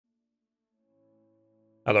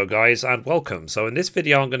Hello guys and welcome. So in this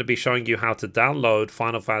video I'm going to be showing you how to download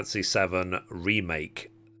Final Fantasy VII Remake.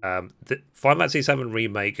 The Final Fantasy VII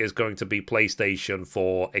Remake is going to be PlayStation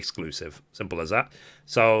 4 exclusive. Simple as that.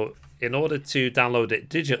 So in order to download it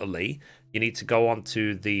digitally, you need to go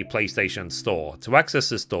onto the PlayStation Store. To access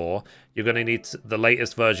the store, you're going to need the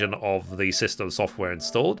latest version of the system software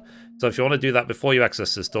installed. So if you want to do that before you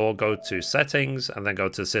access the store, go to Settings and then go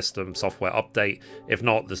to System Software Update. If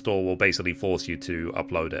not, the store will basically force you to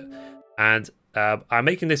upload it. And I'm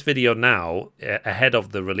making this video now ahead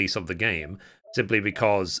of the release of the game, simply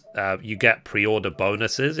because you get pre-order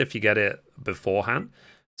bonuses if you get it beforehand.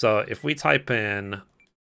 So if we type in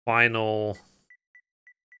Final...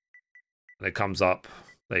 and it comes up,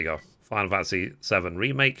 there you go, Final Fantasy VII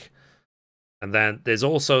Remake. And then there's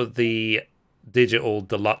also the Digital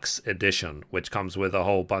Deluxe Edition, which comes with a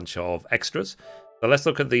whole bunch of extras. So let's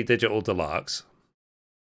look at the Digital Deluxe.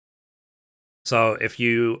 So if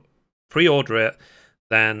you pre-order it,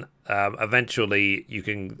 then eventually you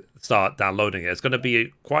can start downloading it. It's going to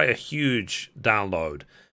be quite a huge download.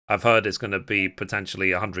 I've heard it's going to be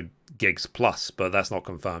potentially 100 gigs plus, but that's not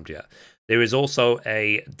confirmed yet. There is also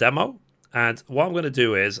a demo. And what I'm going to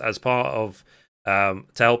do is, as part of, to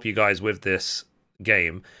help you guys with this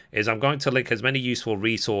game, is I'm going to link as many useful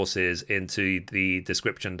resources into the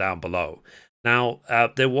description down below. Now,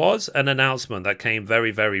 there was an announcement that came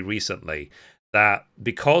very, very recently that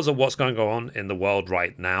because of what's going on in the world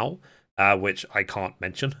right now, which I can't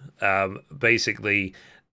mention, basically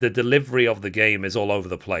the delivery of the game is all over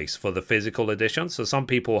the place for the physical edition. So some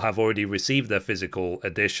people have already received their physical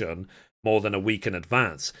edition more than a week in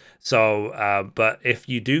advance. So, but if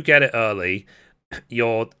you do get it early,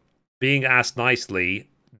 you're being asked nicely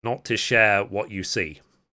not to share what you see.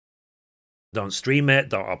 Don't stream it,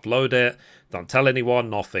 don't upload it, don't tell anyone,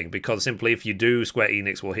 nothing. Because simply if you do, Square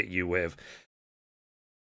Enix will hit you with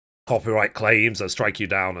copyright claims and strike you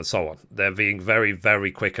down and so on. They're being very,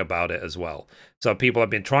 very quick about it as well. So people have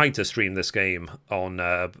been trying to stream this game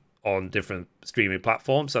on different streaming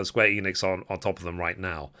platforms, and Square Enix on top of them right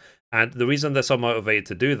now. And the reason they're so motivated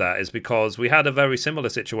to do that is because we had a very similar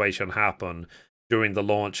situation happen during the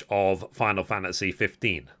launch of Final Fantasy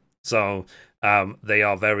 15. So they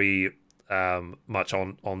are very much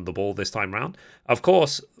on the ball this time round. Of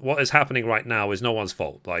course, what is happening right now is no one's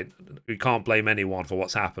fault. Like, we can't blame anyone for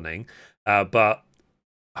what's happening. But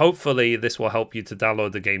hopefully this will help you to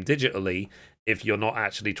download the game digitally if you're not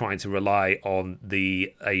actually trying to rely on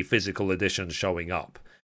a physical edition showing up.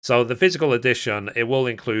 So the physical edition, it will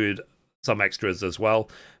include some extras as well.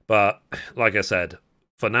 But like I said,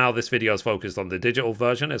 for now, this video is focused on the digital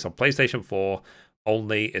version. It's on PlayStation 4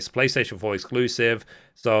 only. It's PlayStation 4 exclusive.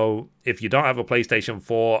 So if you don't have a PlayStation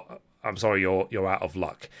 4, I'm sorry, you're out of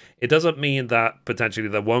luck. It doesn't mean that potentially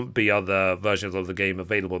there won't be other versions of the game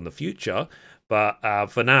available in the future. But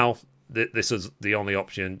for now, this is the only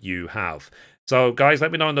option you have. So guys,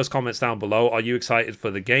 let me know in those comments down below. Are you excited for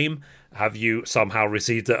the game? Have you somehow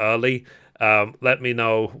received it early? Let me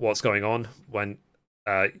know what's going on when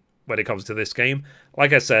it comes to this game.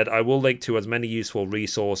 Like I said, I will link to as many useful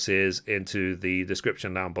resources into the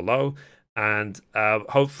description down below. And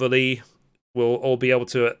hopefully we'll all be able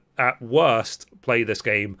to, at worst, play this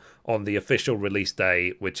game on the official release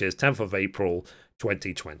day, which is 10th of April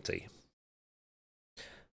 2020.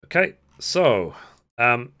 Okay, so...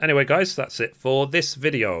 anyway guys, that's it for this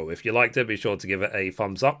video. If you liked it, be sure to give it a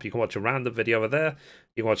thumbs up. You can watch a random video over there,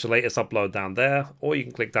 you can watch the latest upload down there, or you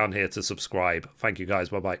can click down here to subscribe. Thank you guys,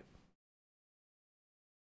 bye bye.